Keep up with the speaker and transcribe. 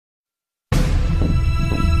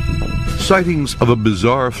Sightings of a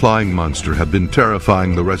bizarre flying monster have been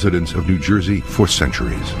terrifying the residents of New Jersey for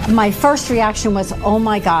centuries. My first reaction was, oh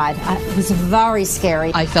my God. It was very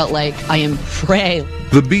scary. I felt like I am prey.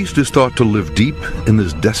 The beast is thought to live deep in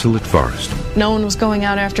this desolate forest. No one was going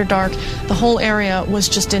out after dark. The whole area was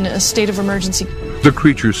just in a state of emergency. The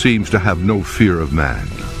creature seems to have no fear of man.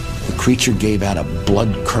 The creature gave out a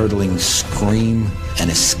blood-curdling scream and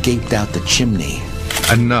escaped out the chimney.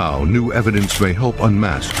 And now, new evidence may help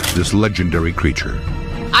unmask this legendary creature.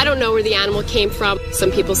 I don't know where the animal came from.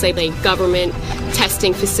 Some people say a government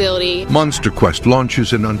testing facility. Monster Quest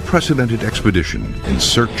launches an unprecedented expedition in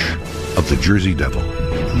search of the Jersey Devil.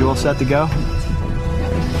 You all set to go?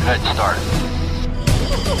 Good start.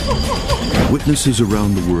 Witnesses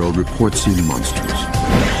around the world report seeing monsters.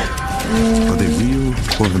 Are they real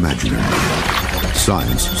or imaginary?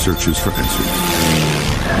 Science searches for answers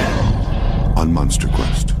on Monster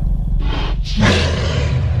Quest.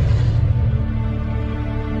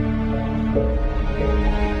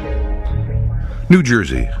 New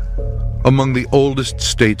Jersey, among the oldest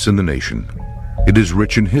states in the nation. It is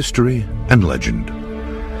rich in history and legend.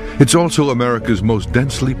 It's also America's most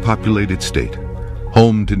densely populated state,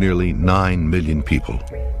 home to nearly 9 million people.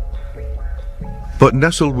 But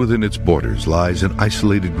nestled within its borders lies an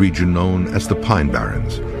isolated region known as the Pine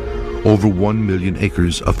Barrens, over 1 million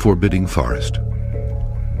acres of forbidding forest.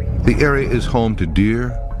 The area is home to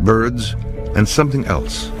deer, birds, and something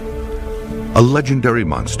else, a legendary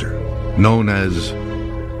monster known as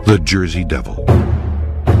the Jersey Devil.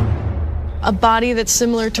 A body that's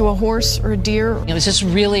similar to a horse or a deer. It was just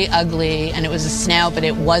really ugly, and it was a snout, but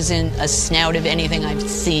it wasn't a snout of anything I've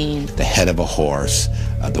seen. The head of a horse,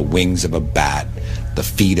 the wings of a bat, the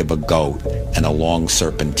feet of a goat, and a long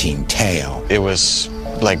serpentine tail. It was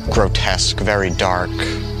like grotesque, very dark,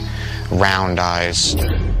 round eyes.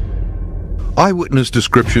 Eyewitness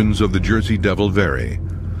descriptions of the Jersey Devil vary,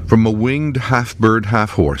 from a winged half-bird,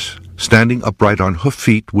 half-horse, standing upright on hoof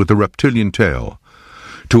feet with a reptilian tail,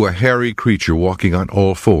 to a hairy creature walking on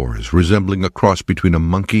all fours, resembling a cross between a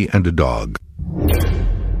monkey and a dog.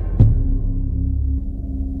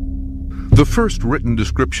 The first written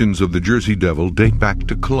descriptions of the Jersey Devil date back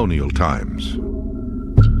to colonial times.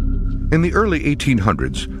 In the early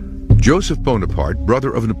 1800s, Joseph Bonaparte,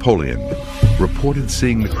 brother of Napoleon, reported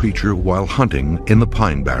seeing the creature while hunting in the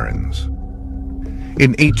Pine Barrens.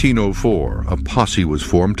 In 1804, a posse was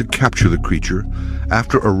formed to capture the creature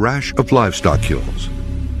after a rash of livestock kills.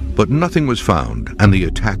 But nothing was found, and the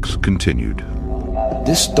attacks continued.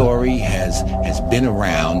 This story has been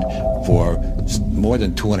around for more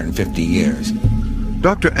than 250 years.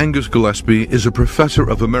 Dr. Angus Gillespie is a professor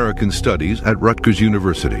of American Studies at Rutgers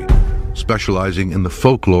University, specializing in the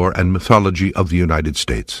folklore and mythology of the United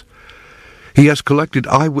States. He has collected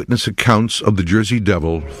eyewitness accounts of the Jersey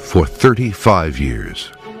Devil for 35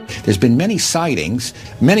 years. There's been many sightings,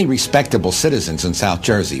 many respectable citizens in South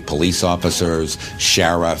Jersey, police officers,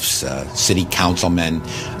 sheriffs, city councilmen,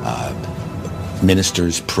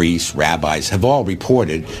 ministers, priests, rabbis, have all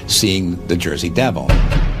reported seeing the Jersey Devil.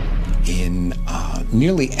 In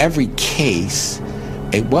nearly every case,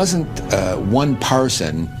 it wasn't one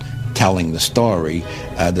person telling the story.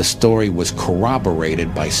 The story was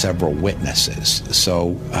corroborated by several witnesses.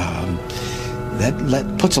 So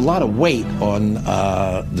that puts a lot of weight on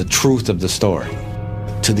the truth of the story.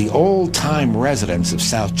 To the old-time residents of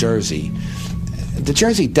South Jersey, the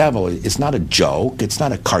Jersey Devil is not a joke. It's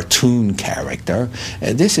not a cartoon character.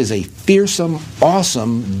 This is a fearsome,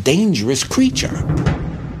 awesome, dangerous creature.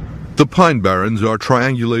 The Pine Barrens are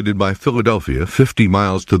triangulated by Philadelphia, 50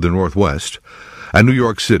 miles to the northwest, and New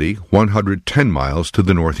York City, 110 miles to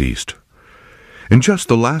the northeast. In just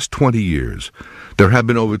the last 20 years, there have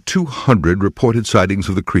been over 200 reported sightings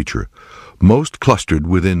of the creature, most clustered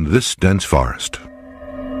within this dense forest.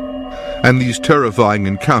 And these terrifying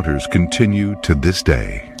encounters continue to this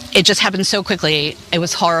day. It just happened so quickly. It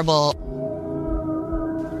was horrible.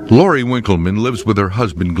 Lori Winkleman lives with her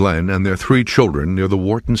husband Glenn and their 3 children near the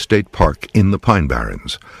Wharton State Park in the Pine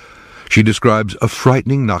Barrens. She describes a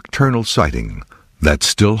frightening nocturnal sighting that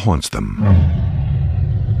still haunts them.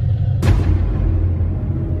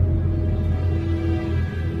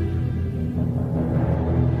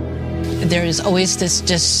 There is always this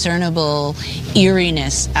discernible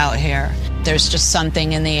eeriness out here. There's just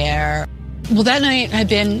something in the air. Well, that night had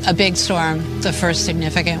been a big storm, the first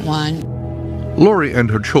significant one. Lori and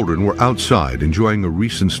her children were outside enjoying a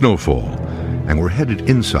recent snowfall and were headed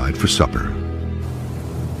inside for supper.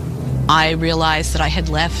 I realized that I had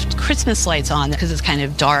left Christmas lights on because it's kind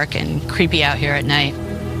of dark and creepy out here at night.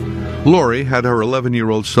 Lori had her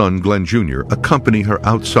 11-year-old son, Glenn Jr., accompany her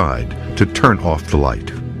outside to turn off the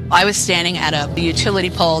light. I was standing at a utility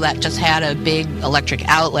pole that just had a big electric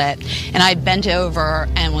outlet, and I bent over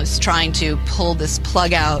and was trying to pull this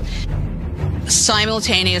plug out.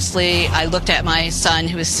 Simultaneously, I looked at my son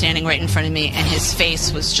who was standing right in front of me, and his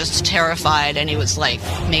face was just terrified, and he was like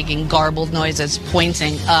making garbled noises,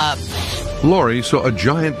 pointing up. Lori saw a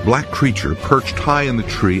giant black creature perched high in the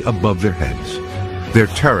tree above their heads. Their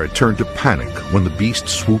terror turned to panic when the beast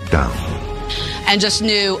swooped down. And just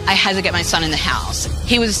knew I had to get my son in the house.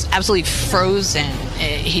 He was absolutely frozen.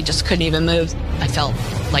 He just couldn't even move. I felt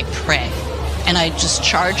like prey. And I just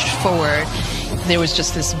charged forward. There was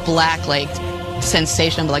just this black,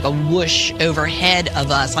 sensation of like a whoosh overhead of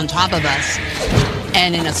us, on top of us.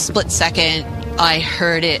 And in a split second, I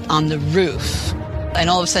heard it on the roof. And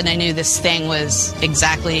all of a sudden, I knew this thing was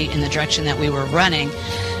exactly in the direction that we were running.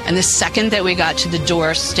 And the second that we got to the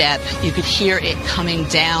doorstep, you could hear it coming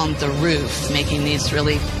down the roof, making these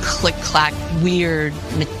really click-clack, weird,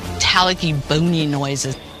 metallic-y, bony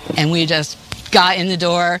noises. And we just got in the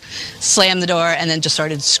door, slammed the door, and then just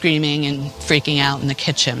started screaming and freaking out in the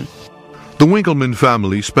kitchen. The Winkleman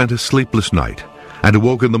family spent a sleepless night and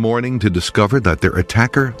awoke in the morning to discover that their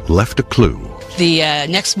attacker left a clue. The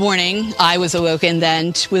next morning, I was awoken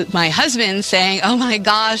then with my husband saying, "Oh my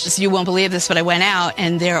gosh, you won't believe this, but I went out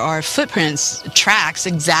and there are footprints, tracks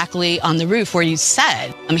exactly on the roof where you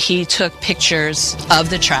said." He took pictures of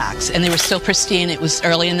the tracks and they were still pristine. It was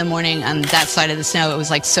early in the morning on that side of the snow. It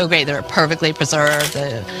was so great. They were perfectly preserved.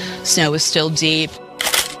 The snow was still deep.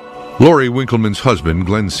 Lori Winkleman's husband,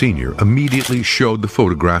 Glenn Sr., immediately showed the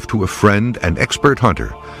photograph to a friend and expert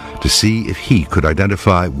hunter to see if he could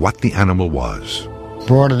identify what the animal was.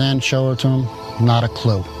 Brought it in, showed it to him, not a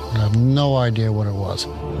clue. I have no idea what it was.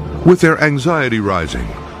 With their anxiety rising,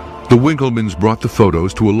 the Winklemans brought the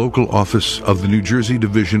photos to a local office of the New Jersey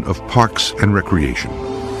Division of Parks and Recreation.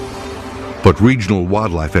 But regional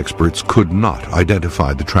wildlife experts could not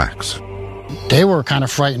identify the tracks. They were kind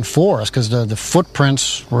of frightened for us because the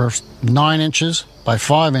footprints were 9 inches by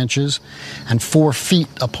 5 inches and 4 feet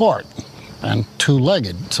apart and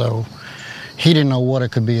two-legged, so he didn't know what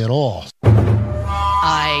it could be at all.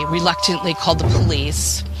 I reluctantly called the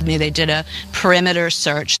police. They did a perimeter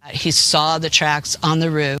search. He saw the tracks on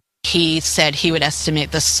the roof. He said he would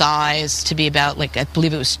estimate the size to be about, I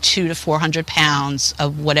believe it was 200 to 400 pounds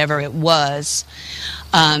of whatever it was.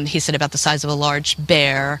 He said about the size of a large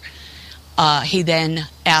bear. He then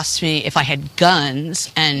asked me if I had guns,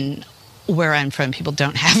 and where I'm from, people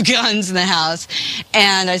don't have guns in the house.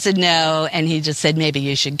 And I said no, and he just said maybe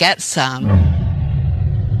you should get some.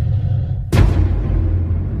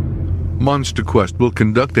 Monster Quest will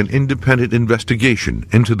conduct an independent investigation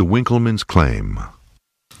into the Winkleman's claim.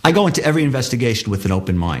 I go into every investigation with an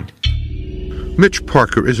open mind. Mitch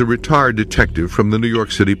Parker is a retired detective from the New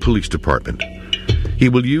York City Police Department. He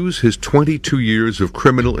will use his 22 years of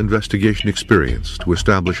criminal investigation experience to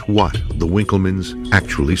establish what the Winklemans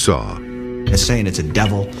actually saw. They're saying it's a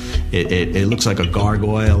devil. It looks like a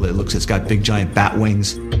gargoyle. It's got big giant bat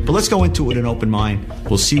wings. But let's go into it with an open mind.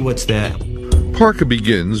 We'll see what's there. Parker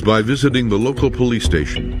begins by visiting the local police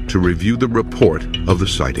station to review the report of the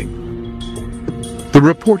sighting. The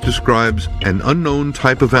report describes an unknown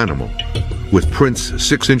type of animal with prints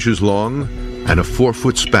 6 inches long and a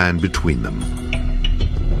 4-foot span between them.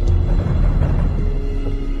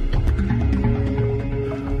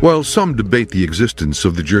 While some debate the existence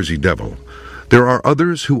of the Jersey Devil, there are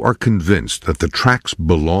others who are convinced that the tracks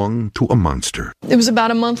belong to a monster. It was about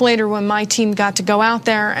a month later when my team got to go out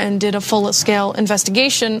there and did a full-scale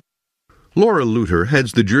investigation. Laura Luter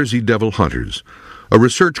heads the Jersey Devil Hunters, a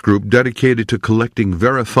research group dedicated to collecting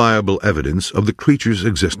verifiable evidence of the creature's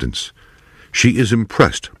existence. She is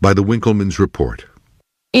impressed by the Winkleman's report.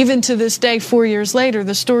 Even to this day, 4 years later,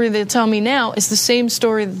 the story they tell me now is the same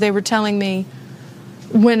story that they were telling me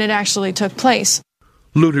when it actually took place.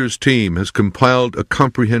 Luter's team has compiled a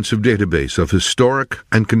comprehensive database of historic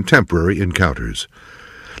and contemporary encounters.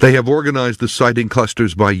 They have organized the sighting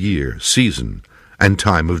clusters by year, season, and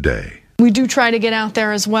time of day. We do try to get out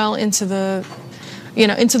there as well into the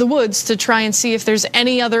woods to try and see if there's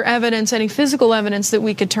any other evidence, any physical evidence that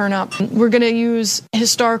we could turn up. We're going to use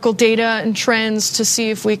historical data and trends to see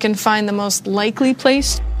if we can find the most likely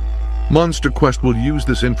place. Monster Quest will use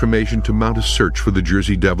this information to mount a search for the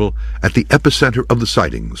Jersey Devil at the epicenter of the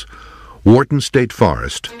sightings, Wharton State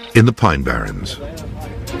Forest in the Pine Barrens.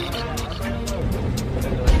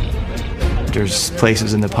 There's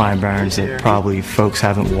places in the Pine Barrens that probably folks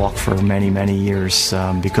haven't walked for many, many years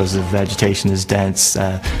because the vegetation is dense,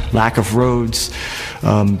 lack of roads,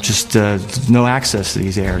 no access to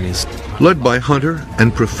these areas. Led by hunter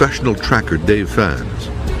and professional tracker Dave Fans,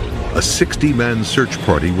 a 60-man search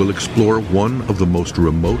party will explore one of the most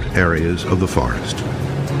remote areas of the forest.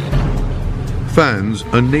 Fans,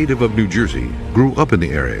 a native of New Jersey, grew up in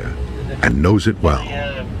the area and knows it well.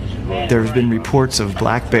 There's been reports of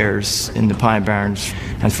black bears in the Pine Barrens,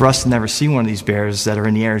 and for us to never see one of these bears that are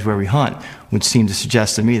in the areas where we hunt would seem to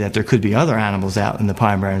suggest to me that there could be other animals out in the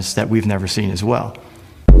Pine Barrens that we've never seen as well.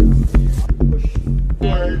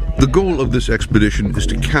 The goal of this expedition is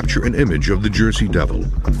to capture an image of the Jersey Devil.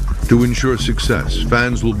 To ensure success,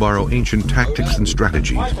 fans will borrow ancient tactics and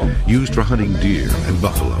strategies used for hunting deer and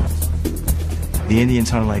buffalo. The Indians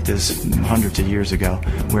hunted like this hundreds of years ago,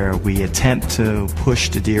 where we attempt to push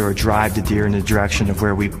the deer or drive the deer in the direction of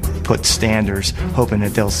where we put standers, hoping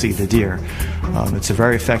that they'll see the deer. It's a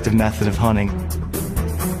very effective method of hunting.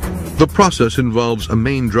 The process involves a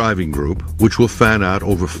main driving group, which will fan out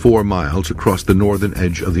over 4 miles across the northern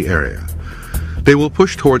edge of the area. They will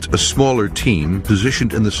push towards a smaller team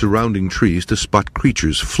positioned in the surrounding trees to spot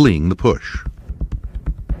creatures fleeing the push.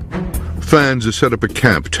 Fans have set up a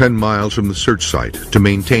camp 10 miles from the search site to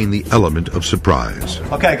maintain the element of surprise.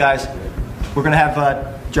 Okay, guys, we're going to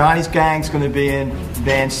have Johnny's gang's going to be in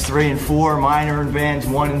vans 3 and 4, mine are in vans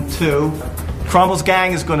 1 and 2. Crumble's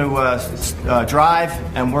gang is going to drive,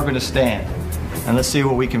 and we're going to stand. And let's see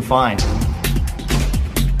what we can find.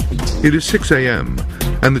 It is 6 a.m.,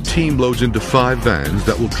 and the team loads into 5 vans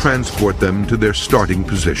that will transport them to their starting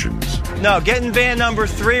positions. No, get in van number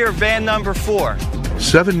 3 or van number 4.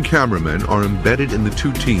 7 cameramen are embedded in the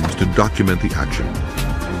 2 teams to document the action.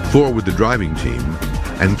 4 with the driving team,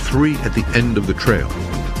 and 3 at the end of the trail.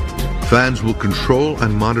 Fans will control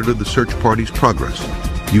and monitor the search party's progress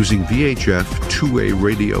using VHF 2-way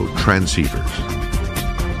radio transceivers.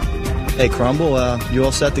 Hey, Crumble, you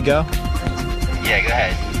all set to go? Yeah, go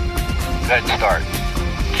ahead. Go ahead and start.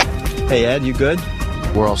 Hey, Ed, you good?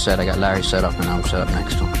 We're all set. I got Larry set up and I'm set up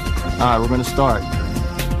next to him. All right, we're going to start.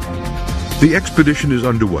 The expedition is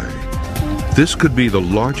underway. This could be the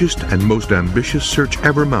largest and most ambitious search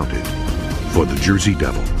ever mounted for the Jersey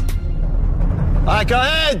Devil. All right, go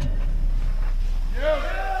ahead!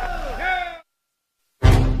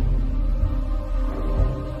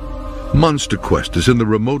 Monster Quest is in the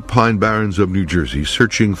remote Pine Barrens of New Jersey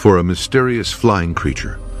searching for a mysterious flying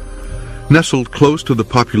creature. Nestled close to the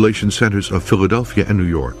population centers of Philadelphia and New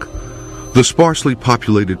York, the sparsely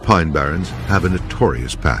populated Pine Barrens have a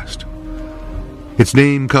notorious past. Its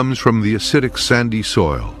name comes from the acidic sandy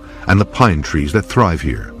soil and the pine trees that thrive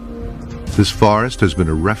here. This forest has been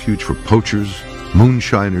a refuge for poachers,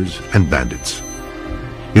 moonshiners, and bandits.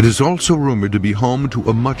 It is also rumored to be home to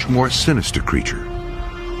a much more sinister creature,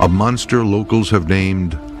 a monster locals have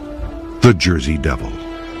named the Jersey Devil.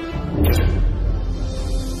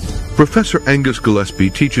 Professor Angus Gillespie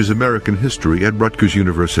teaches American history at Rutgers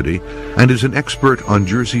University and is an expert on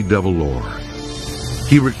Jersey Devil lore.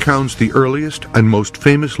 He recounts the earliest and most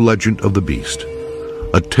famous legend of the beast,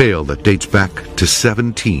 a tale that dates back to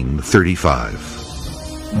 1735.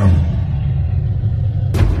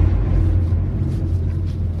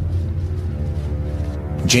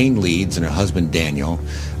 Jane Leeds and her husband Daniel,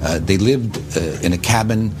 they lived in a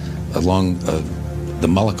cabin along the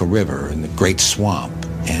Mullica River in the Great Swamp.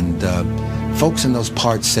 And folks in those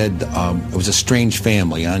parts said it was a strange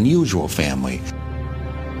family, an unusual family.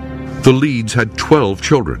 The Leeds had 12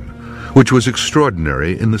 children, which was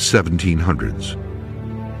extraordinary in the 1700s.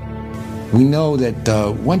 We know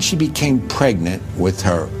that once she became pregnant with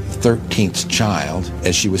her 13th child,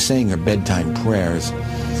 as she was saying her bedtime prayers,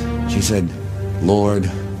 she said, "Lord,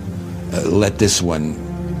 let this one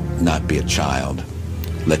not be a child.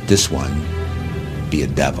 Let this one be a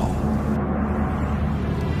devil."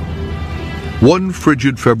 One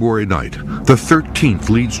frigid February night, the 13th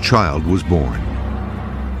Leeds child was born.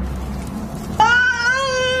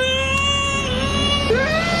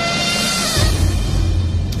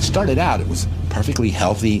 Started out, it was a perfectly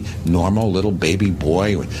healthy, normal little baby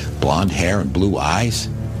boy with blonde hair and blue eyes.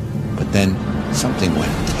 But then something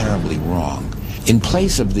went terribly wrong. In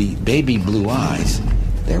place of the baby blue eyes,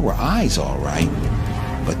 there were eyes all right,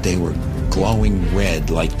 but they were glowing red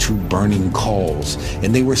like 2 burning coals,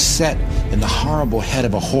 and they were set in the horrible head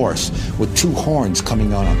of a horse with 2 horns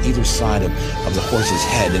coming out on either side of the horse's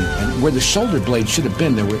head, and where the shoulder blade should have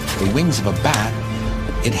been, there were the wings of a bat.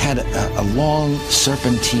 It had a long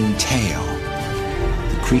serpentine tail.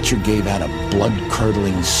 The creature gave out a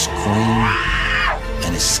blood-curdling scream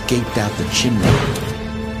and escaped out the chimney.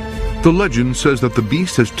 The legend says that the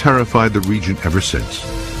beast has terrified the region ever since.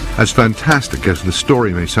 As fantastic as the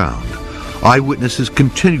story may sound, eyewitnesses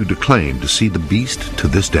continue to claim to see the beast to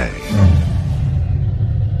this day.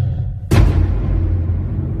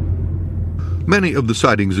 many of the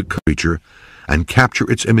sightings occur and capture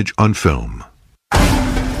its image on film.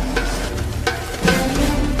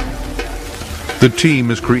 The team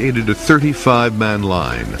has created a 35-man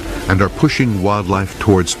line and are pushing wildlife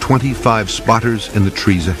towards 25 spotters in the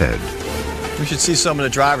trees ahead. We should see some of the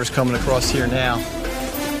drivers coming across here now.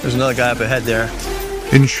 There's another guy up ahead there.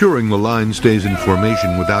 Ensuring the line stays in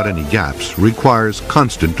formation without any gaps requires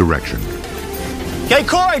constant direction. Okay,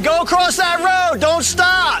 Corey, go across that road. Don't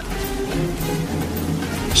stop.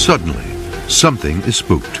 Suddenly, something is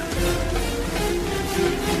spooked.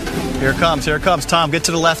 Here it comes, here it comes. Tom, get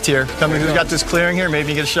to the left here. Come here, who's got this clearing here? Maybe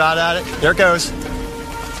you get a shot at it. There it goes.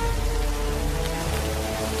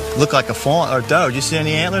 Look like a fawn or doe. Do you see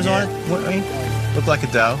any antlers on it? What, I mean, look like a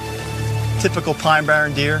doe. Typical Pine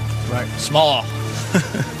Barren deer. Right. Small.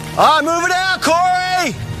 All right, move it out,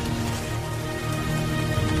 Corey!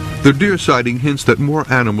 The deer sighting hints that more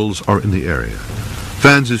animals are in the area.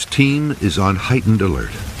 Fans' team is on heightened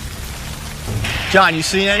alert. John, you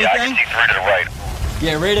see anything? Yeah, I can see 3 to the right.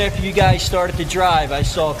 Yeah, right after you guys started to drive, I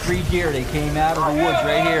saw 3 deer. They came out of the woods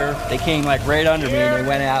right here. They came like right under me and they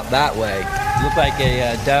went out that way. It looked like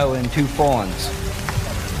a doe and 2 fawns.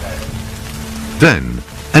 Then,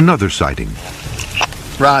 another sighting.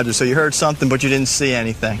 Roger, so you heard something but you didn't see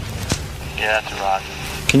anything. Yeah, that's a Roger.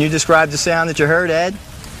 Can you describe the sound that you heard, Ed?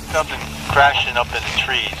 Something crashing up in the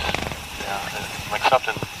trees. Yeah, like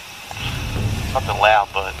something loud,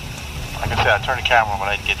 but like I said, I turned the camera on when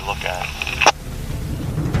I didn't get to look at it.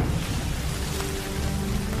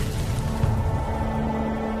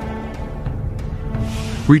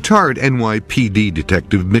 Retired NYPD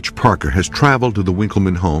detective Mitch Parker has traveled to the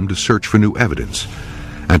Winkleman home to search for new evidence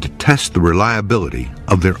and to test the reliability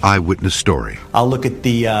of their eyewitness story. I'll look at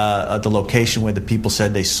the location where the people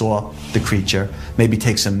said they saw the creature, maybe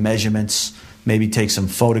take some measurements, maybe take some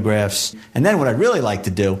photographs, and then what I'd really like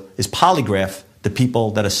to do is polygraph the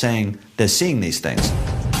people that are saying they're seeing these things.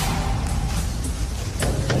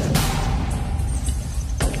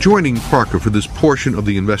 Joining Parker for this portion of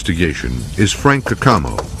the investigation is Frank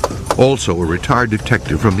Cacamo, also a retired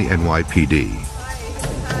detective from the NYPD.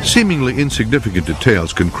 Seemingly insignificant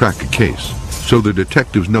details can crack a case, so the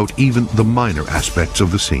detectives note even the minor aspects of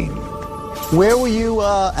the scene. Where were you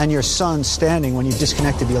and your son standing when you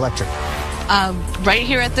disconnected the electric? Right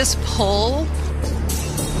here at this pole.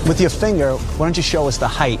 With your finger, why don't you show us the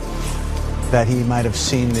height that he might have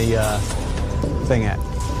seen the thing at?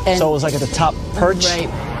 And so it was like at the top perch? Right.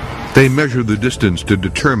 They measure the distance to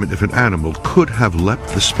determine if an animal could have leapt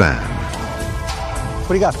the span. What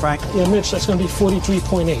do you got, Frank? Yeah, Mitch, that's going to be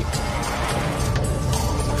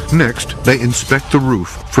 43.8. Next, they inspect the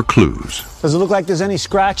roof for clues. Does it look like there's any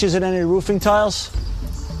scratches in any roofing tiles?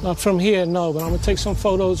 Not from here, no, but I'm going to take some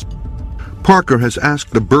photos. Parker has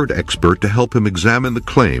asked a bird expert to help him examine the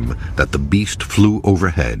claim that the beast flew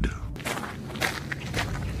overhead.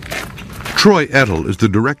 Troy Ettle is the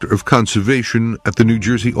Director of Conservation at the New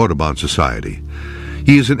Jersey Audubon Society.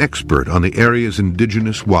 He is an expert on the area's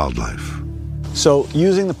indigenous wildlife. So,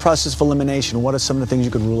 using the process of elimination, what are some of the things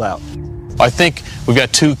you could rule out? I think we've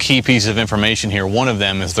got 2 key pieces of information here. One of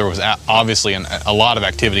them is there was obviously a lot of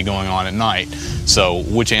activity going on at night. So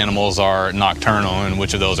which animals are nocturnal and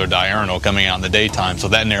which of those are diurnal coming out in the daytime. So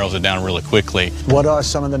that narrows it down really quickly. What are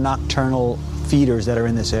some of the nocturnal feeders that are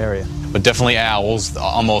in this area? But definitely owls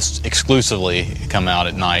almost exclusively come out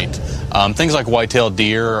at night. Things like white-tailed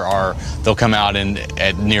deer they'll come out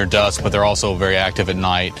at near dusk, but they're also very active at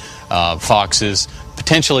night. Foxes.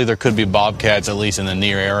 Potentially there could be bobcats, at least in the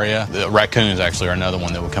near area. The raccoons actually are another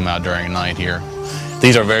one that would come out during night here.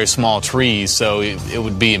 These are very small trees, so it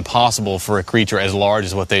would be impossible for a creature as large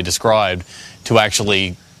as what they described to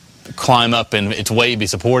actually climb up and its weight be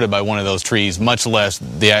supported by one of those trees, much less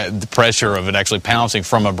the pressure of it actually pouncing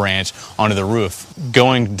from a branch onto the roof.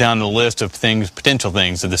 Going down the list of potential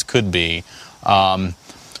things that this could be,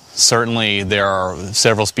 certainly there are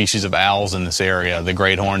several species of owls in this area. The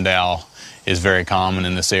great horned owl is very common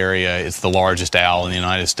in this area. It's the largest owl in the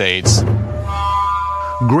United States.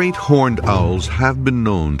 Great horned owls have been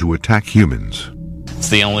known to attack humans. It's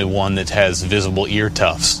the only one that has visible ear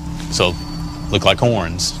tufts, so look like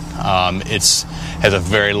horns. It has a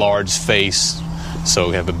very large face, so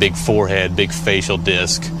we have a big forehead, big facial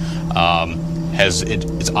disc.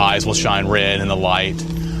 Its eyes will shine red in the light.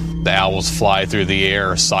 The owls fly through the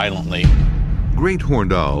air silently. Great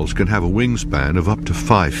horned owls can have a wingspan of up to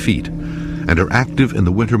 5 feet and are active in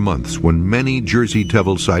the winter months when many Jersey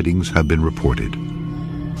Devil sightings have been reported.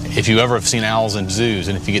 If you ever have seen owls in zoos,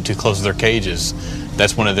 and if you get too close to their cages,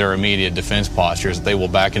 that's one of their immediate defense postures. They will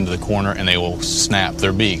back into the corner and they will snap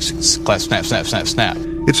their beaks. Snap, snap, snap, snap.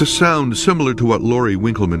 It's a sound similar to what Lori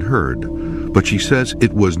Winkleman heard, but she says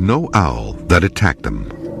it was no owl that attacked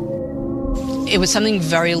them. It was something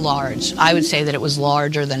very large. I would say that it was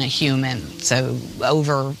larger than a human, so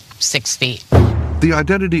over 6 feet. The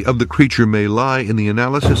identity of the creature may lie in the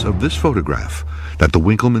analysis of this photograph that the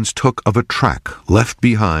Winkelmans took of a track left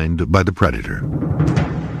behind by the predator.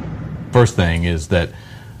 First thing is that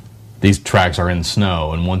these tracks are in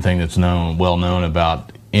snow, and one thing that's well known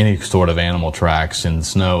about any sort of animal tracks in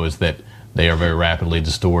snow is that they are very rapidly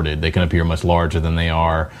distorted. They can appear much larger than they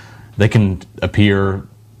are. They can appear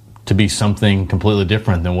to be something completely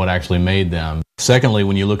different than what actually made them. Secondly,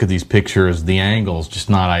 when you look at these pictures, the angle's just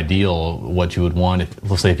not ideal, what you would want,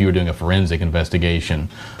 let's say if you were doing a forensic investigation.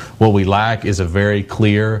 What we lack is a very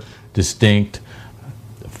clear, distinct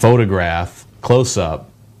photograph, close-up,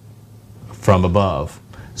 from above.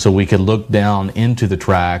 So we could look down into the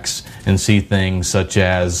tracks and see things such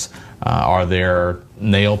as, are there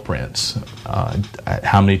nail prints?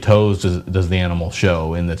 How many toes does the animal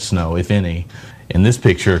show in the snow, if any? In this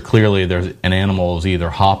picture, clearly there's an animal is either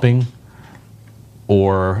hopping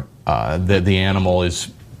or that the animal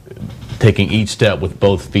is taking each step with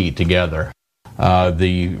both feet together.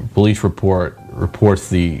 The police report reports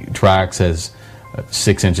the tracks as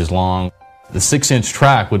 6 inches long. The 6-inch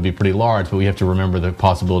track would be pretty large, but we have to remember the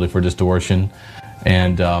possibility for distortion.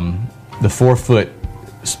 And the 4-foot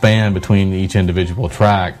span between each individual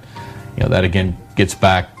track, that again gets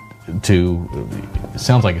back to, it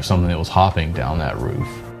sounds like it's something that was hopping down that roof.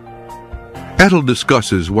 Ettel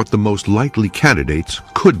discusses what the most likely candidates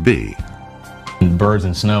could be. Birds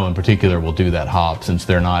in snow in particular will do that hop since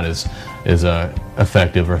they're not as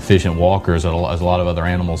effective or efficient walkers as a lot of other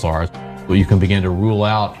animals are. But you can begin to rule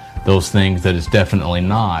out those things that it's definitely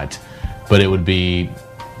not, but it would be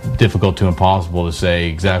difficult to impossible to say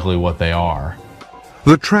exactly what they are.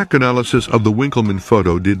 The track analysis of the Winkelman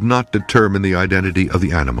photo did not determine the identity of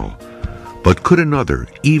the animal, but could another,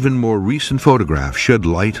 even more recent photograph shed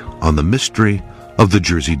light on the mystery of the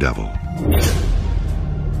Jersey Devil?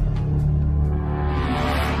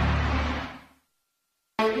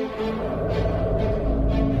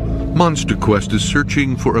 Monster Quest is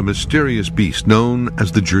searching for a mysterious beast known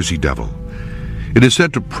as the Jersey Devil. It is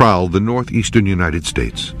said to prowl the northeastern United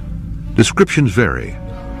States. Descriptions vary,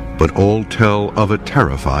 but all tell of a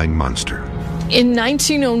terrifying monster. In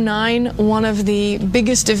 1909, one of the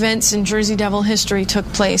biggest events in Jersey Devil history took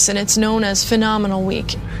place, and it's known as Phenomenal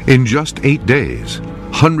Week. In just 8 days,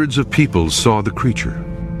 hundreds of people saw the creature.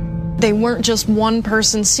 They weren't just one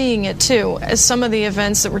person seeing it, too, as some of the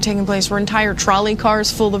events that were taking place were entire trolley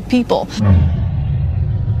cars full of people.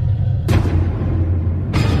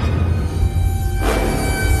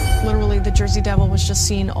 Literally, the Jersey Devil was just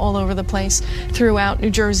seen all over the place, throughout New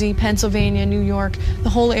Jersey, Pennsylvania, New York. The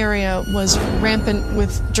whole area was rampant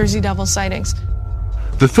with Jersey Devil sightings.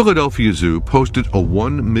 The Philadelphia Zoo posted a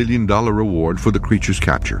 $1 million reward for the creature's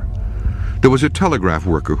capture. There was a telegraph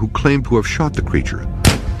worker who claimed to have shot the creature,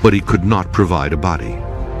 but he could not provide a body.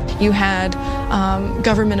 You had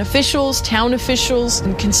government officials, town officials,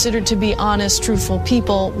 and considered to be honest, truthful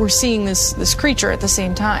people were seeing this creature at the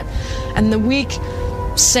same time. And the week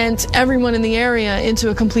sent everyone in the area into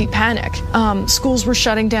a complete panic. Schools were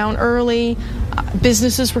shutting down early,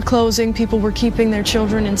 businesses were closing, people were keeping their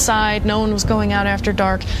children inside, no one was going out after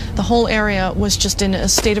dark. The whole area was just in a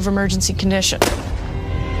state of emergency condition.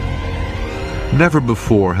 Never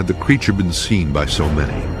before had the creature been seen by so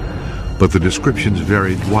many, but the descriptions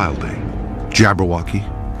varied wildly. Jabberwocky,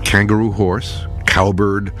 kangaroo horse,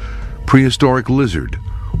 cowbird, prehistoric lizard,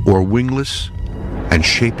 or wingless and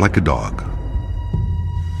shaped like a dog.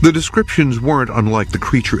 The descriptions weren't unlike the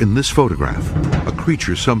creature in this photograph, a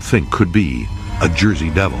creature some think could be a Jersey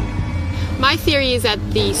Devil. My theory is that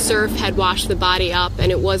the surf had washed the body up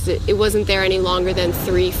and it wasn't there any longer than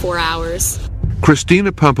 3-4 hours.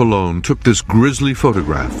 Christina Pampalone took this grisly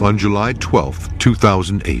photograph on July 12,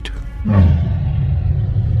 2008.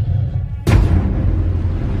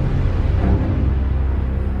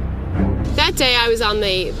 That day I was on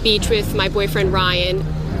the beach with my boyfriend Ryan.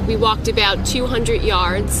 We walked about 200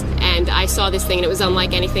 yards and I saw this thing and it was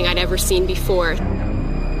unlike anything I'd ever seen before.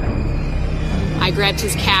 I grabbed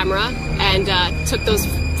his camera and took those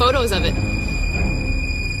photos of it.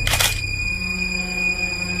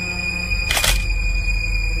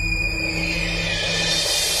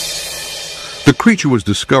 The creature was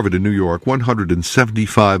discovered in New York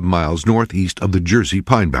 175 miles northeast of the Jersey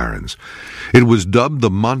Pine Barrens. It was dubbed the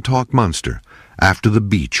Montauk Monster after the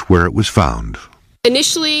beach where it was found.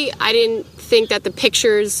 Initially, I didn't think that the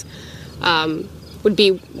pictures would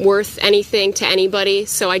be worth anything to anybody,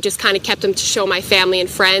 so I just kind of kept them to show my family and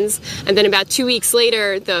friends. And then about 2 weeks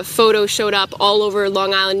later, the photo showed up all over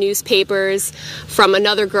Long Island newspapers from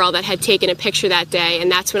another girl that had taken a picture that day,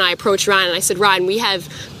 and that's when I approached Ryan and I said, Ryan, we have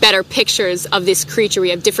better pictures of this creature. We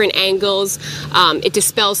have different angles. It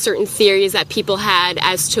dispels certain theories that people had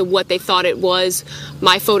as to what they thought it was.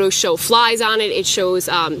 My photos show flies on it. It shows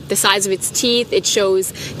the size of its teeth. It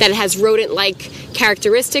shows that it has rodent-like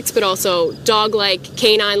characteristics, but also dog-like,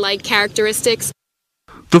 canine-like characteristics.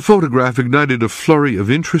 The photograph ignited a flurry of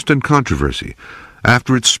interest and controversy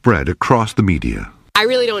after it spread across the media. I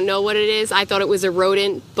really don't know what it is. I thought it was a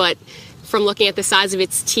rodent, but from looking at the size of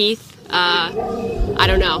its teeth, I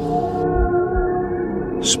don't know.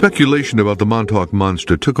 Speculation about the Montauk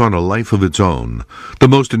Monster took on a life of its own. The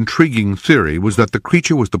most intriguing theory was that the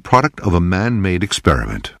creature was the product of a man-made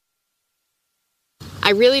experiment.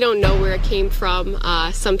 I really don't know where it came from.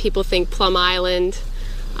 Some people think Plum Island.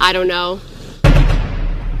 I don't know.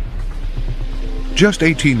 Just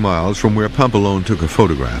 18 miles from where Pampalone took a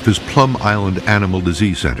photograph is Plum Island Animal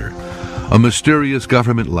Disease Center, a mysterious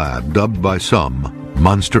government lab dubbed by some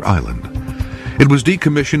Monster Island. It was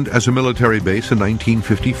decommissioned as a military base in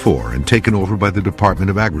 1954 and taken over by the Department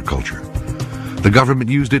of Agriculture. The government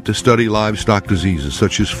used it to study livestock diseases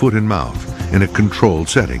such as foot and mouth in a controlled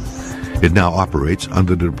setting. It now operates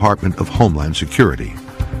under the Department of Homeland Security.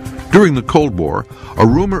 During the Cold War, a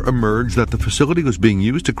rumor emerged that the facility was being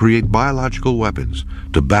used to create biological weapons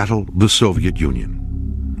to battle the Soviet Union.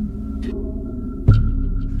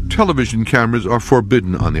 Television cameras are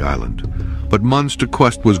forbidden on the island, but Monster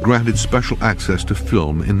Quest was granted special access to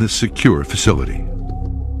film in this secure facility.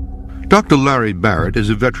 Dr. Larry Barrett is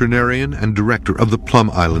a veterinarian and director of the Plum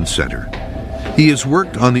Island Center. He has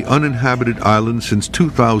worked on the uninhabited island since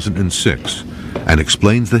 2006 and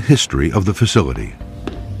explains the history of the facility.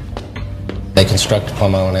 They constructed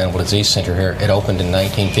Plum Island Animal Disease Center here. It opened in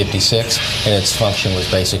 1956, and its function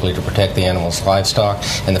was basically to protect the animal's livestock,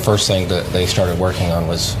 and the first thing that they started working on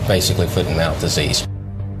was basically foot and mouth disease.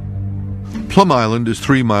 Plum Island is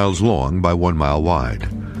 3 miles long by 1 mile wide.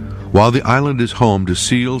 While the island is home to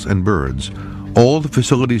seals and birds, all the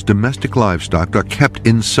facility's domestic livestock are kept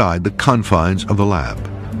inside the confines of the lab.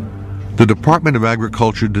 The Department of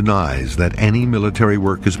Agriculture denies that any military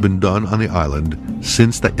work has been done on the island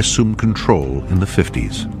since they assumed control in the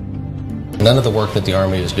 50s. None of the work that the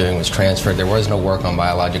Army was doing was transferred. There was no work on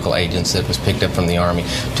biological agents that was picked up from the Army.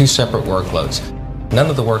 2 separate workloads. None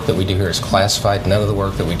of the work that we do here is classified. None of the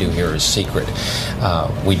work that we do here is secret.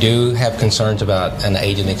 We do have concerns about an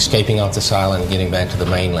agent escaping off this island and getting back to the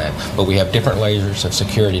mainland, but we have different layers of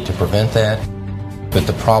security to prevent that. But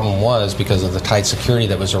the problem was, because of the tight security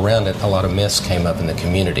that was around it, a lot of myths came up in the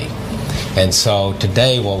community. And so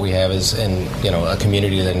today what we have is a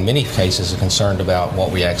community that in many cases is concerned about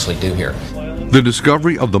what we actually do here. The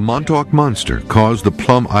discovery of the Montauk Monster caused the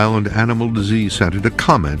Plum Island Animal Disease Center to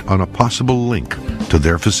comment on a possible link to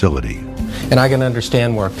their facility. And I can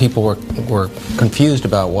understand where people were confused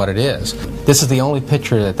about what it is. This is the only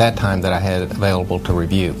picture at that time that I had available to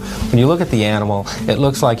review. When you look at the animal, it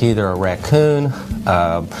looks like either a raccoon,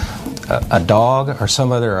 a dog,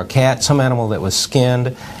 or a cat, some animal that was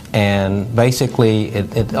skinned, and basically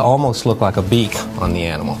it almost looked like a beak on the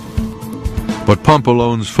animal. But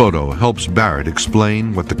Pampalone's photo helps Barrett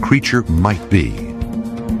explain what the creature might be.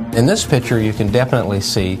 In this picture, you can definitely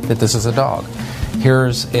see that this is a dog.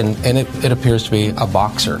 It appears to be a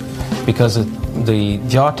boxer because the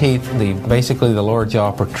jaw teeth, basically the lower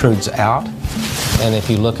jaw protrudes out. And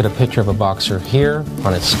if you look at a picture of a boxer here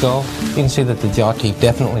on its skull, you can see that the jaw teeth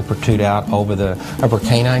definitely protrude out over the upper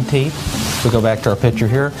canine teeth. If we go back to our picture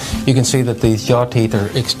here, you can see that these jaw teeth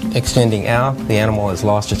are extending out. The animal has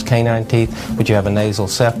lost its canine teeth, but you have a nasal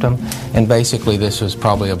septum. And basically this was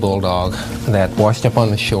probably a bulldog that washed up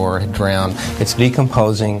on the shore, had drowned. It's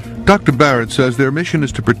decomposing. Dr. Barrett says their mission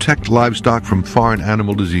is to protect livestock from foreign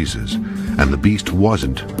animal diseases, and the beast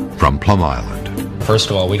wasn't from Plum Island.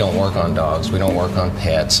 First of all, we don't work on dogs. We don't work on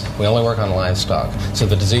pets. We only work on livestock. So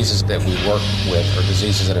the diseases that we work with are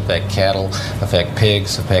diseases that affect cattle, affect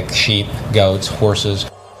pigs, affect sheep, goats, horses.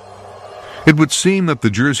 It would seem that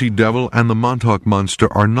the Jersey Devil and the Montauk Monster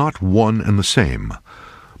are not one and the same.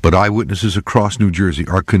 But eyewitnesses across New Jersey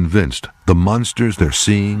are convinced the monsters they're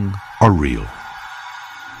seeing are real.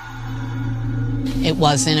 It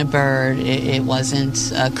wasn't a bird. It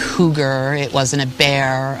wasn't a cougar. It wasn't a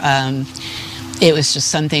bear. It was just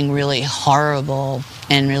something really horrible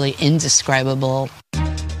and really indescribable.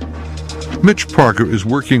 Mitch Parker is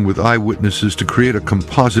working with eyewitnesses to create a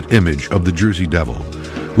composite image of the Jersey Devil,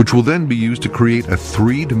 which will then be used to create a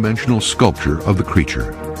 3-dimensional sculpture of the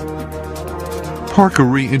creature. Parker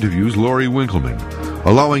re-interviews Laurie Winkleman,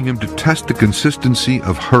 allowing him to test the consistency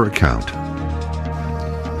of her account.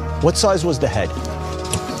 What size was the head?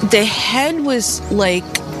 The head was like...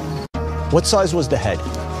 What size was the head?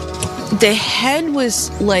 The head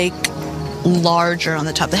was like larger on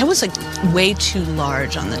the top. The head was like way too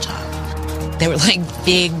large on the top. They were like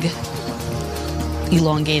big,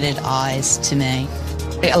 elongated eyes to me.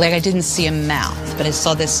 Like I didn't see a mouth, but I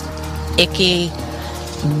saw this icky,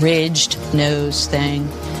 ridged nose thing.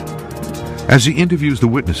 As he interviews the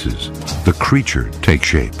witnesses, the creature takes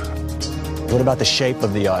shape. What about the shape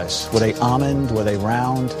of the eyes? Were they almond? Were they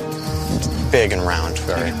round? Big and round,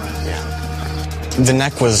 very. Yeah. The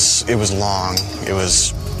neck was long. It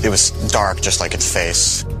was dark, just like its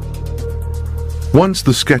face. Once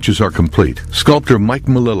the sketches are complete, sculptor Mike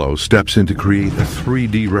Melillo steps in to create a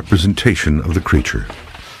 3D representation of the creature.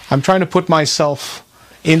 I'm trying to put myself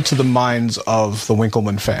into the minds of the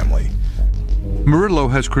Winkleman family. Murillo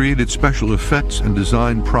has created special effects and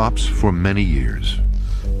designed props for many years.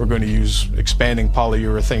 We're going to use expanding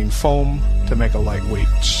polyurethane foam to make a lightweight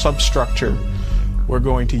substructure. We're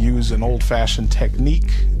going to use an old-fashioned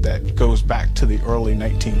technique that goes back to the early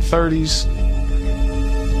 1930s.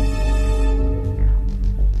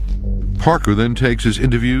 Parker then takes his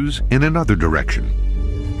interviews in another direction.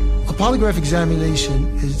 A polygraph examination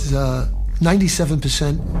is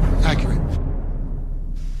 97% accurate.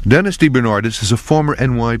 Dennis DeBernardis is a former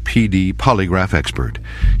NYPD polygraph expert.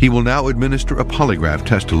 He will now administer a polygraph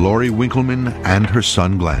test to Laurie Winkleman and her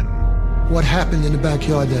son Glenn. What happened in the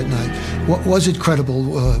backyard that night? What was it credible?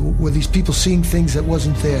 Were these people seeing things that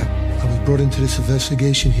wasn't there? I was brought into this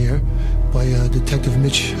investigation here by Detective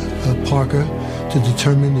Mitch Parker to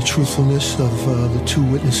determine the truthfulness of the two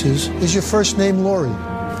witnesses. Is your first name Laurie?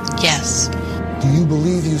 Yes. Do you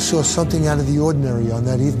believe you saw something out of the ordinary on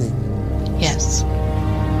that evening? Yes.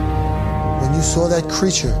 When you saw that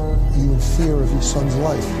creature, were you in fear of your son's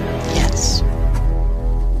life? Yes.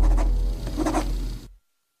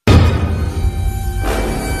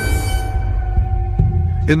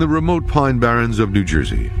 In the remote Pine Barrens of New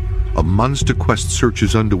Jersey, a monster quest search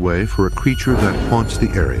is underway for a creature that haunts the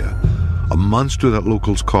area, a monster that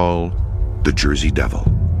locals call the Jersey Devil.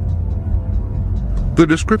 The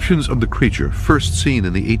descriptions of the creature, first seen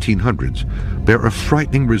in the 1800s, bear a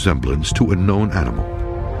frightening resemblance to a known animal.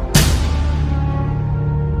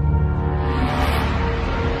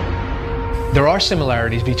 There are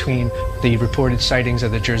similarities between the reported sightings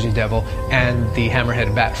of the Jersey Devil and the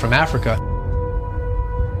hammerhead bat from Africa.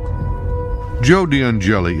 Joe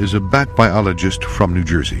D'Angeli is a bat biologist from New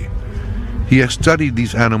Jersey. He has studied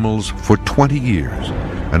these animals for 20 years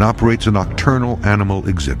and operates a nocturnal animal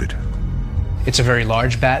exhibit. It's a very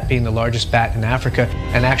large bat, being the largest bat in Africa,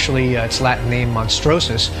 and actually its Latin name,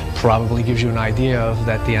 monstrosus, probably gives you an idea of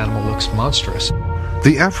that the animal looks monstrous.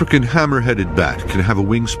 The African hammer-headed bat can have a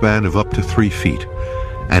wingspan of up to 3 feet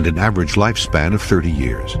and an average lifespan of 30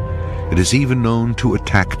 years. It is even known to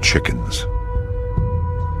attack chickens.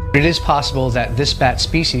 It is possible that this bat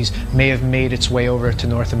species may have made its way over to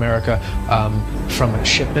North America from a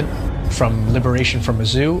shipment, from liberation from a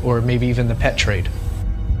zoo, or maybe even the pet trade.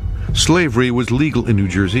 Slavery was legal in New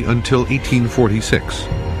Jersey until 1846,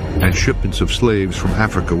 and shipments of slaves from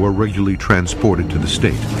Africa were regularly transported to the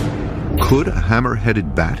state. Could a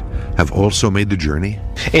hammer-headed bat have also made the journey?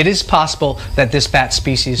 It is possible that this bat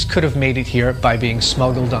species could have made it here by being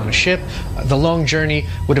smuggled on a ship. The long journey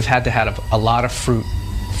would have had to have a lot of fruit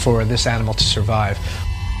for this animal to survive.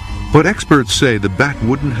 But experts say the bat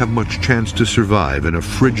wouldn't have much chance to survive in a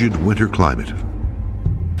frigid winter climate.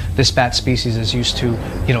 This bat species is used to,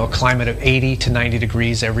 a climate of 80 to 90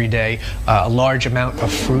 degrees every day, a large amount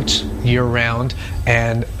of fruits year-round,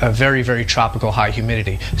 and a very, very tropical high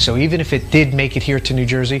humidity. So even if it did make it here to New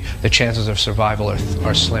Jersey, the chances of survival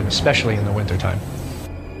are slim, especially in the wintertime.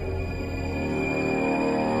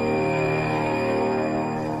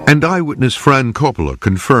 And eyewitness Fran Coppola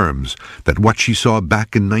confirms that what she saw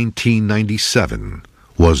back in 1997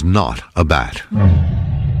 was not a bat.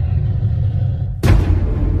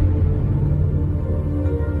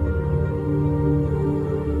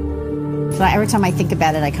 So every time I think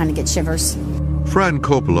about it, I kind of get shivers. Fran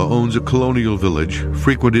Coppola owns a colonial village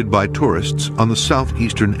frequented by tourists on the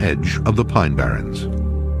southeastern edge of the Pine Barrens.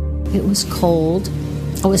 It was cold.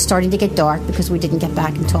 It was starting to get dark because we didn't get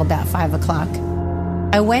back until about 5 o'clock.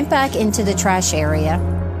 I went back into the trash area.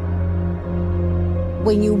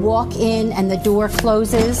 When you walk in and the door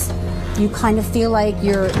closes, you kind of feel like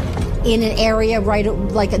you're in an area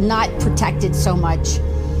like not protected so much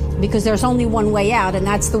because there's only one way out, and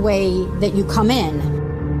that's the way that you come in.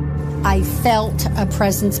 I felt a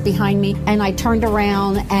presence behind me, and I turned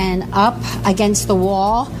around, and up against the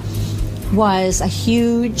wall was a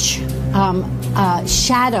huge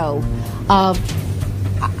shadow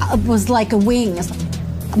was like a wing.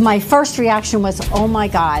 My first reaction was, oh my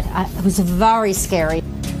God. It was very scary.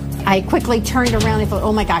 I quickly turned around and thought,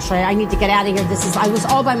 oh my gosh, I need to get out of here. I was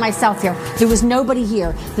all by myself here. There was nobody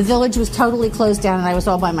here. The village was totally closed down and I was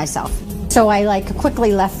all by myself. So I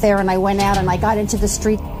quickly left there and I went out and I got into the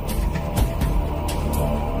street.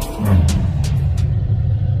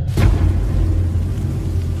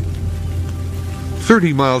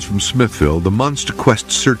 "30 miles from Smithville, the Monster Quest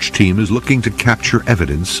search team is looking to capture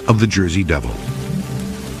evidence of the Jersey Devil."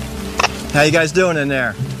 How you guys doing in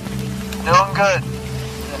there? Doing good.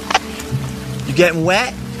 You getting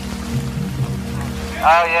wet?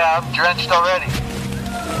 Oh yeah, I'm drenched already.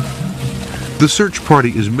 The search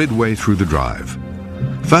party is midway through the drive.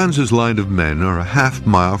 Fanz's line of men are a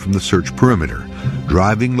half-mile from the search perimeter,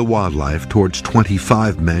 driving the wildlife towards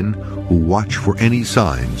 25 men who watch for any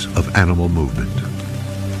signs of animal movement.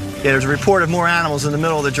 Yeah, there's a report of more animals in the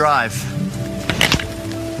middle of the drive.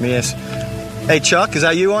 Yes. Hey, Chuck, is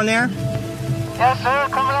that you on there? Yes, sir.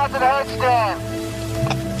 Coming out to the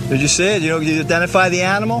headstand. Did you see it? Did you identify the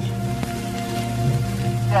animal?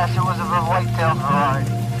 Yes, it was a white-tailed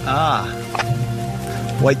variety. Ah.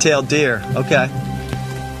 White-tailed deer. Okay.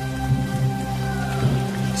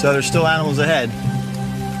 So there's still animals ahead.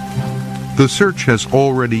 The search has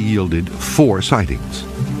already yielded 4 sightings,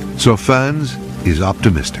 so Fanz is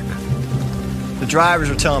optimistic. The drivers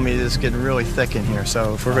are telling me it's getting really thick in here,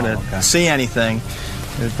 so if we're going to see anything,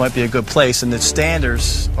 it might be a good place. And the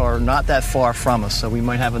standers are not that far from us, so we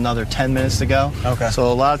might have another 10 minutes to go. Okay.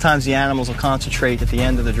 So a lot of times the animals will concentrate at the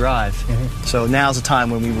end of the drive. So now's the time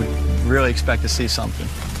when we would really expect to see something.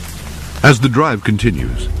 As the drive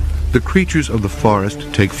continues, the creatures of the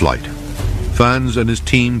forest take flight. Fanz and his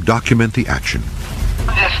team document the action.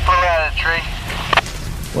 Just flew out of the tree.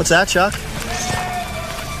 What's that, Chuck?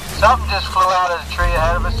 Something just flew out of the tree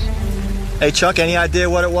ahead of us. Hey, Chuck, any idea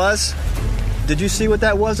what it was? Did you see what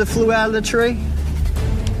that was that flew out of the tree? It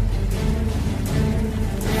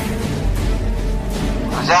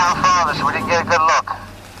was out in front of us. We didn't get a good look.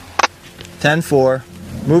 10-4.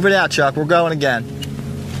 Move it out, Chuck. We're going again.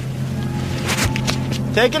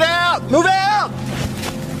 Take it out! Move it out!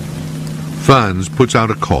 Fanz puts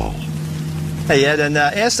out a call. Hey, Ed, and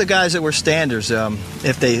ask the guys that were standers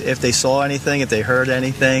if they saw anything, if they heard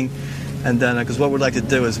anything, and then because what we'd like to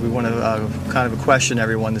do is we want to kind of question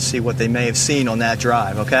everyone to see what they may have seen on that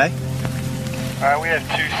drive. Okay? All right, we have 2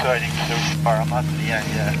 sightings so far. I'm not to the end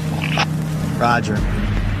yet. Roger.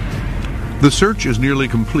 The search is nearly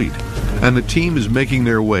complete, and the team is making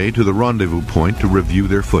their way to the rendezvous point to review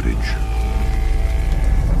their footage.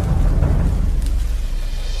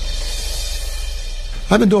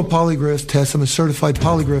 I've been doing polygraph tests. I'm a certified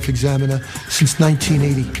polygraph examiner since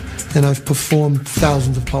 1980, and I've performed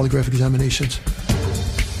thousands of polygraph examinations.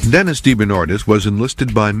 Dennis DiBernardis was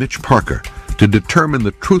enlisted by Mitch Parker to determine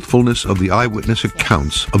the truthfulness of the eyewitness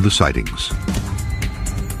accounts of the sightings.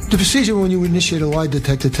 The procedure when you initiate a lie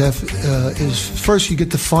detector test is first you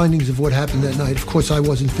get the findings of what happened that night. Of course, I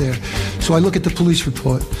wasn't there. So I look at the police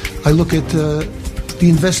report. I look at the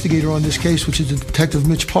investigator on this case, which is Detective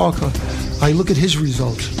Mitch Parker. I look at his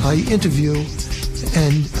results. I interview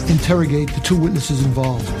and interrogate the 2 witnesses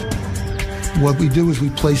involved. What we do is we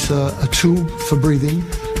place a tube for breathing,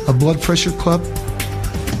 a blood pressure cup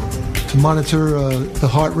to monitor the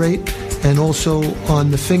heart rate, and also on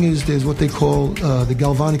the fingers there's what they call the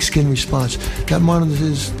galvanic skin response. That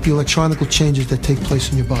monitors the electronical changes that take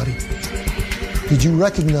place in your body. Did you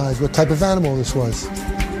recognize what type of animal this was?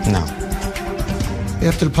 No.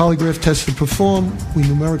 After the polygraph tests are performed, we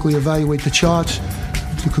numerically evaluate the charts.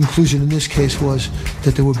 The conclusion in this case was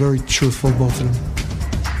that they were very truthful, both of them.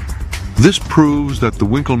 This proves that the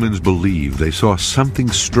Winklemans believe they saw something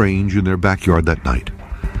strange in their backyard that night.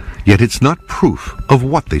 Yet it's not proof of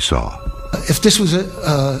what they saw. If this was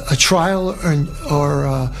a trial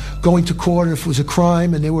or going to court, or if it was a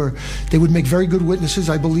crime, and they would make very good witnesses,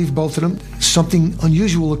 I believe both of them. Something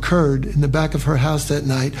unusual occurred in the back of her house that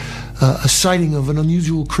night, a sighting of an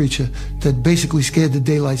unusual creature that basically scared the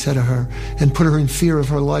daylights out of her and put her in fear of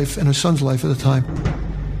her life and her son's life at the time.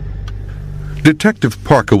 Detective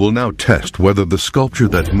Parker will now test whether the sculpture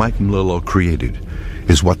that Mike and Lillo created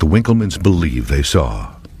is what the Winklemans believe they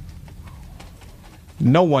saw.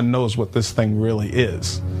 No one knows what this thing really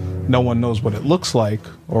is. No one knows what it looks like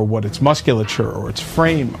or what its musculature or its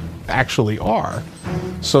frame actually are.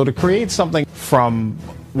 So to create something from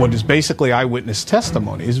what is basically eyewitness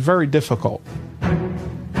testimony is very difficult.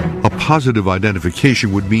 A positive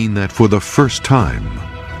identification would mean that for the first time,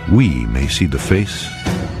 we may see the face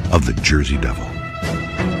of the Jersey Devil.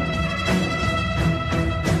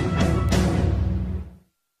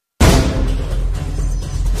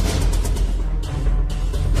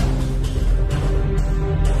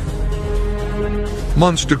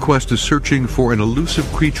 Monster Quest is searching for an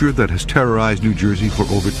elusive creature that has terrorized New Jersey for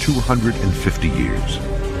over 250 years.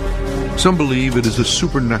 Some believe it is a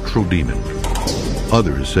supernatural demon.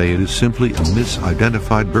 Others say it is simply a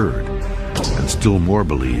misidentified bird. And still more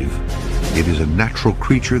believe it is a natural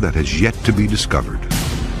creature that has yet to be discovered.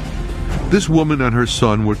 This woman and her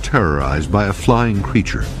son were terrorized by a flying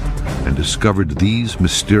creature and discovered these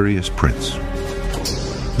mysterious prints.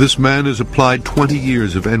 This man has applied 20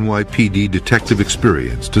 years of NYPD detective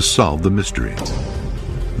experience to solve the mystery.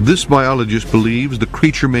 This biologist believes the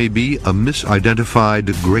creature may be a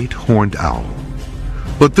misidentified great horned owl.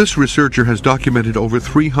 But this researcher has documented over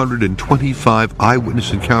 325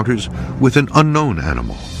 eyewitness encounters with an unknown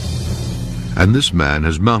animal. And this man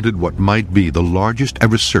has mounted what might be the largest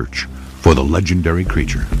ever search for the legendary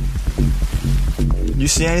creature. You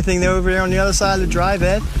see anything over there on the other side of the drive,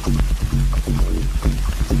 Ed?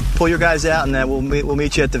 Pull your guys out and then we'll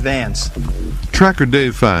meet you at the vans. Tracker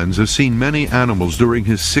Dave Fans has seen many animals during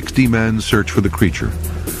his 60-man search for the creature,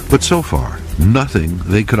 but so far, nothing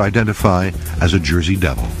they could identify as a Jersey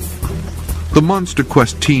Devil. The Monster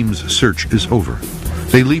Quest team's search is over.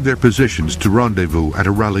 They leave their positions to rendezvous at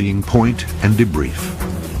a rallying point and debrief.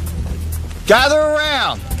 Gather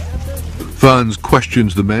around! Fans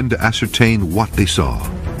questions the men to ascertain what they saw.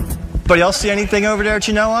 Anybody else see anything over there that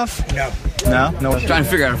you know of? No. No? No. I'm trying to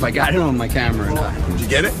figure out if I got it on my camera or not. Did you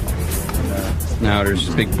get it? No, there's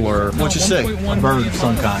a big blur. What'd you see? A bird of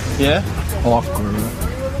some kind. Yeah? Off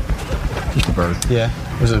just a bird. Yeah.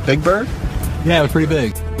 Was it a big bird? Yeah, it was pretty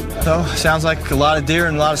big. So, sounds like a lot of deer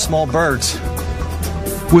and a lot of small birds.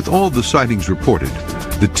 With all the sightings reported,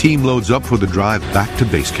 the team loads up for the drive back to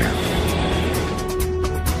base camp.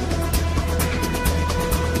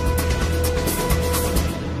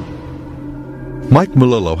 Mike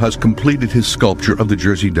Melillo has completed his sculpture of the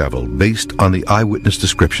Jersey Devil based on the eyewitness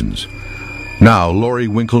descriptions. Now, Lori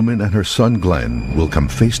Winkleman and her son Glenn will come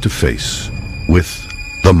face to face with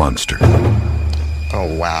the monster.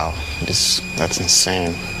 Oh, wow. That's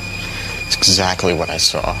insane. It's exactly what I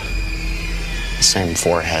saw. The same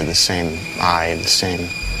forehead, the same eye,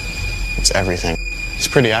 it's everything. It's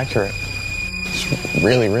pretty accurate. It's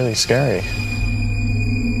really, really scary.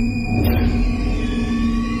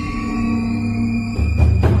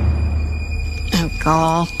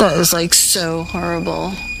 God, that is like so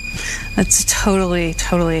horrible. That's totally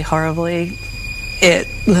horribly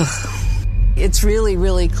It's really,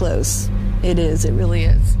 really close. It is, it really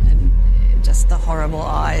is. And just the horrible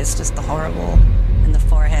eyes, just the horrible, and the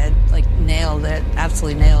forehead, like nailed it,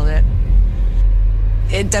 absolutely nailed it.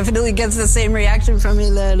 It definitely gets the same reaction from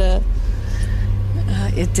me that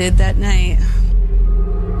it did that night.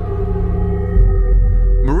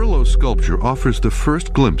 Murillo's sculpture offers the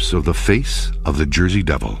first glimpse of the face of the Jersey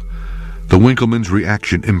Devil. The Winkleman's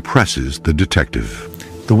reaction impresses the detective.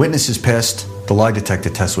 The witnesses passed the lie detector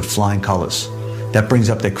test with flying colors. That brings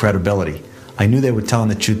up their credibility. I knew they were telling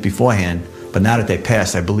the truth beforehand, but now that they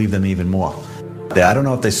passed, I believe them even more. I don't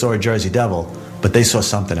know if they saw a Jersey Devil, but they saw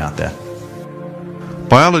something out there.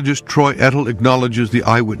 Biologist Troy Ettle acknowledges the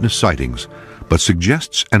eyewitness sightings, but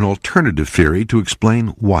suggests an alternative theory to explain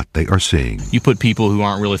what they are seeing. You put people who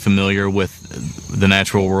aren't really familiar with the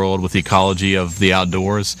natural world, with the ecology of the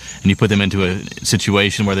outdoors, and you put them into a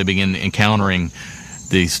situation where they begin encountering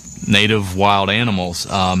these native wild animals.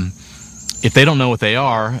 If they don't know what they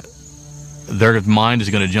are, their mind is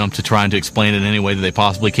going to jump to trying to explain it in any way that they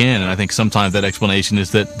possibly can, and I think sometimes that explanation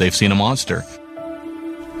is that they've seen a monster.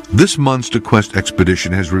 This Monster Quest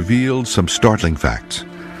expedition has revealed some startling facts.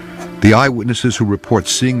 The eyewitnesses who report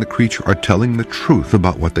seeing the creature are telling the truth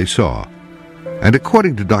about what they saw. And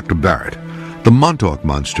according to Dr. Barrett, the Montauk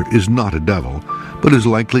monster is not a devil, but is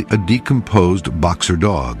likely a decomposed boxer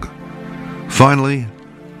dog. Finally,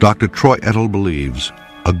 Dr. Troy Ettle believes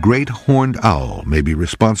a great horned owl may be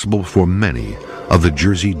responsible for many of the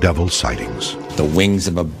Jersey Devil sightings. The wings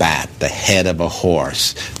of a bat, the head of a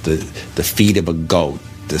horse, the feet of a goat,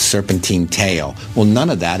 the serpentine tail. Well, none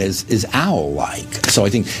of that is owl-like. So I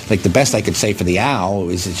think, like, the best I could say for the owl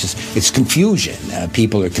is it's confusion.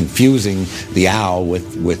 People are confusing the owl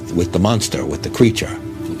with the monster, with the creature.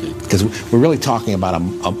 Because we're really talking about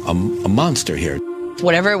a monster here.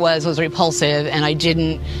 Whatever it was repulsive, and I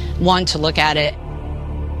didn't want to look at it.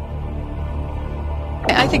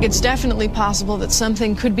 I think it's definitely possible that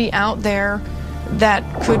something could be out there that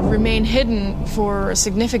could remain hidden for a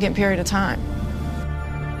significant period of time.